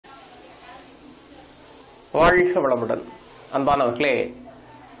வாழ்க வளமுடன். அன்பானவர்களே,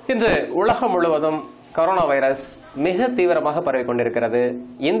 இன்று உலகம் முழுவதும் கொரோனா வைரஸ் மிக தீவிரமாக பரவிக் கொண்டிருக்கிறது.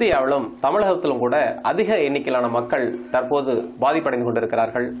 இந்தியாவிலும் தமிழகத்திலும் கூட அதிக எண்ணிக்கையிலான மக்கள் தற்போது பாதிப்படைந்து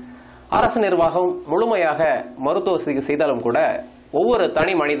கொண்டிருக்கிறார்கள். அரசு நிர்வாகம் முழுமையாக மருத்துவ சிகிச்சை செய்தாலும் கூட ஒவ்வொரு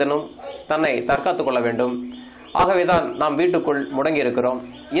தனி மனிதனும் தன்னை தற்காத்துக் கொள்ள வேண்டும். ஆகவேதான் நாம் வீட்டுக்குள் முடங்கி இருக்கிறோம்.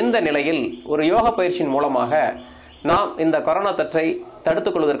 இந்த நிலையில் ஒரு யோக பயிற்சியின் மூலமாக நாம் இந்த கொரோனா தொற்றை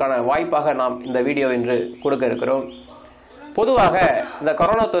தடுத்துக் கொள்வதற்கான வாய்ப்பாக நாம் இந்த வீடியோ இன்று கொடுக்க இருக்கிறோம். பொதுவாக இந்த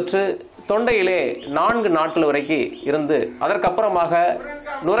கொரோனா தொற்று தொண்டையிலே 4 நாட்கள் வரைக்கும் இருந்து அதற்கப்புறமாக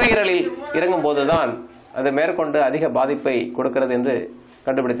நுரையீரலில் இறங்கும் போதுதான் அது மேற்கொண்டு அதிக பாதிப்பை கொடுக்கிறது என்று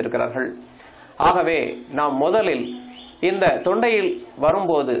கண்டுபிடித்திருக்கிறார்கள். ஆகவே நாம் முதலில் இந்த தொண்டையில்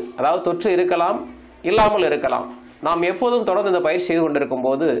வரும்போது, அதாவது தொற்று இருக்கலாம் இல்லாமல் இருக்கலாம், நாம் எப்போதும் தொடர்ந்து இந்த பயிற்சி செய்து கொண்டிருக்கும்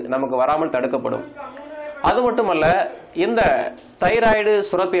போது நமக்கு வராமல் தடுக்கப்படும். அது மட்டுமல்ல, இந்த தைராய்டு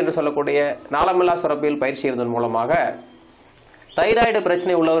சுரப்பி என்று சொல்லக்கூடிய நாளமில்லா சுரப்பியில் பயிற்சி செய்வதன் மூலமாக தைராய்டு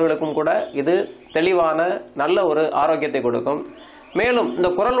பிரச்சனை உள்ளவர்களுக்கும் கூட இது தெளிவான நல்ல ஒரு ஆரோக்கியத்தை கொடுக்கும். மேலும் இந்த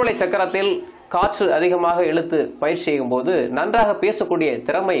குரல் வளை சக்கரத்தில் காற்று அதிகமாக இழுத்து பயிற்சி செய்யும் போது நன்றாக பேசக்கூடிய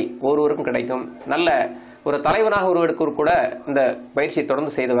திறமை ஒருவருக்கும் கிடைக்கும். நல்ல ஒரு தலைவனாக ஒருவருக்கு கூட இந்த பயிற்சியை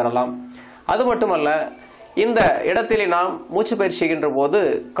தொடர்ந்து செய்து வரலாம். அது மட்டுமல்ல, இந்த இடத்திலே நாம் மூச்சு பயிற்சி செய்கின்ற போது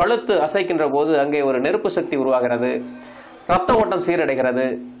கழுத்து அசைக்கின்ற போது அங்கே ஒரு நெருப்பு சக்தி உருவாகிறது, ரத்த ஓட்டம் சீரடைகிறது.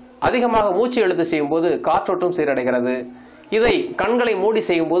 அதிகமாக மூச்சு இழுத்து செய்யும் போது காற்றோட்டம் சீரடைகிறது. இதை கண்களை மூடி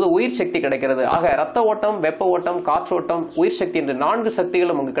செய்யும் போது உயிர் சக்தி கிடைக்கிறது. ஆக ரத்த ஓட்டம், வெப்ப ஓட்டம், காற்றோட்டம், உயிர் சக்தி என்று 4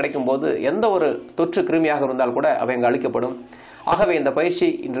 சக்திகளும் அங்கு கிடைக்கும் போது எந்த ஒரு தொற்று கிருமியாக இருந்தால் கூட அவை அங்கு அளிக்கப்படும். ஆகவே இந்த பயிற்சி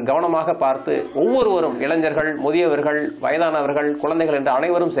இன்று கவனமாக பார்த்து ஒவ்வொருவரும், இளைஞர்கள், முதியவர்கள், வயதானவர்கள், குழந்தைகள் என்று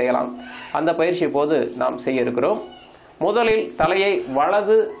அனைவரும் செய்யலாம். அந்த பயிற்சி போது நாம் செய்ய இருக்கிறோம். முதலில் தலையை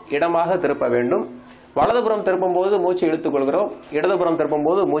வலது இடமாக திருப்ப வேண்டும். வலதுபுறம் திருப்பும் போது மூச்சை இழுத்துக் கொள்கிறோம், இடதுபுறம் திருப்பும்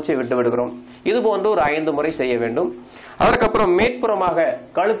போது மூச்சை விட்டு விடுகிறோம். இது போன்று ஒரு 5 முறை செய்ய வேண்டும். அதற்கப்புறம் மேற்புறமாக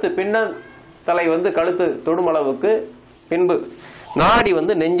கழுத்து பின்னர் தலை கழுத்து தொடுமளவுக்கு, பின்பு நாடி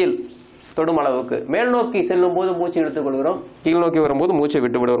நெஞ்சில் தொடுமளவுக்கு மேல் நோக்கி செல்லும் போது மூச்சு இழுத்துக் கொள்கிறோம், கீழ் நோக்கி வரும்போது மூச்சை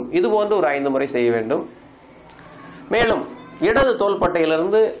விட்டு விடுகிறோம். இது போன்று ஒரு 5 முறை செய்ய வேண்டும். மேலும் இடது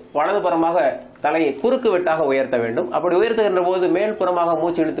தோள்பட்டையிலிருந்து வலதுபுறமாக தலையை குறுக்கு வெட்டாக உயர்த்த வேண்டும். அப்படி உயர்த்துகின்ற போது மேல்புறமாக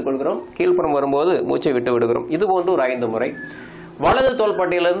மூச்சு இழுத்துக் கொள்கிறோம், கீழ்ப்புறம் வரும்போது மூச்சை விட்டு விடுகிறோம். இது போன்று ஒரு 5 முறை. வலது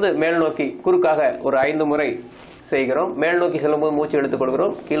தோள்பட்டையிலிருந்து மேல் நோக்கி குறுக்காக ஒரு 5 முறை செய்கிறோம். மேல் நோக்கி செல்லும்போது மூச்சு எடுத்துக்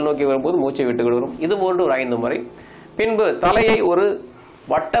கொள்கிறோம், கீழ் நோக்கி வரும்போது மூச்சை விட்டுக் கொள்கிறோம். இது போன்று ஒரு 5 முறை. பின்பு தலையை ஒரு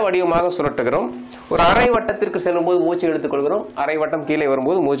வட்ட வடிவமாக சுழட்டுகிறோம். ஒரு அரை வட்டத்திற்கு செல்லும் போது மூச்சு எடுத்துக் கொள்கிறோம், அரை வட்டம் கீழே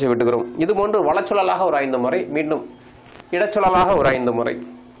வரும்போது மூச்சை விட்டுகிறோம். இது போன்று வலச்சுழலாக ஒரு 5 முறை, மீண்டும் இடச்சுழலாக ஒரு 5 முறை,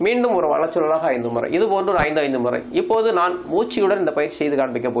 மீண்டும் ஒரு வலச்சுழலாக 5 முறை. இது போன்று ஒரு 5 முறை. இப்போது நான் மூச்சுடன் இந்த பயிற்சி செய்து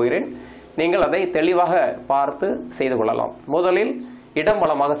காண்பிக்க போகிறேன். நீங்கள் அதை தெளிவாக பார்த்து செய்து கொள்ளலாம். முதலில் இடம்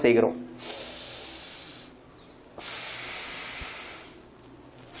வலமாக செய்கிறோம்.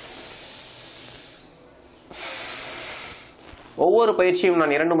 ஒவ்வொரு பயிற்சியும்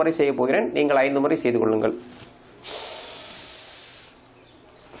நான் 2 முறை செய்ய போகிறேன். நீங்கள் 5 முறை செய்து கொள்ளுங்கள்.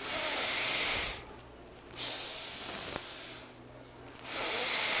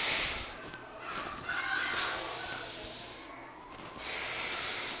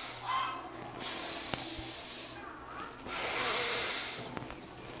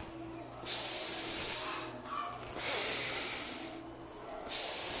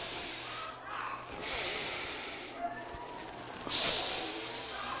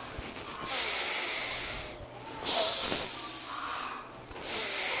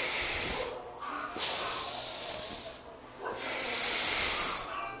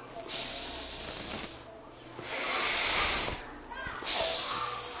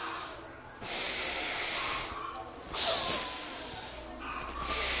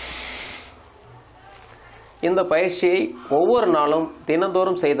 இந்த பயிற்சியை ஒவ்வொரு நாளும்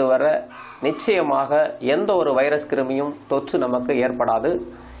தினந்தோறும் செய்து வர நிச்சயமாக எந்த ஒரு வைரஸ் கிருமியும் தொற்று நமக்கு ஏற்படாது.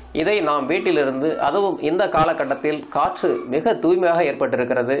 இதை நாம் வீட்டிலிருந்து, அதுவும் இந்த காலகட்டத்தில் காற்று மிக தூய்மையாக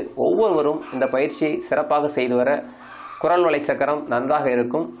ஏற்பட்டிருக்கிறது, ஒவ்வொருவரும் இந்த பயிற்சியை சிறப்பாக செய்து வர குரல் வளை சக்கரம் நன்றாக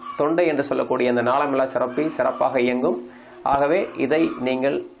இருக்கும். தொண்டை என்று சொல்லக்கூடிய இந்த நாளமில்லா சுரப்பி சிறப்பாக இயங்கும். ஆகவே இதை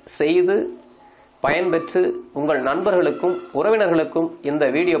நீங்கள் செய்து பயன்பெற்று உங்கள் நண்பர்களுக்கும் உறவினர்களுக்கும் இந்த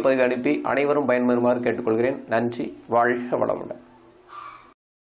வீடியோ பதிவை அனுப்பி அனைவரும் பயன்பெறுமாறு கேட்டுக்கொள்கிறேன். நன்றி. வாழ்க வளமுடன்.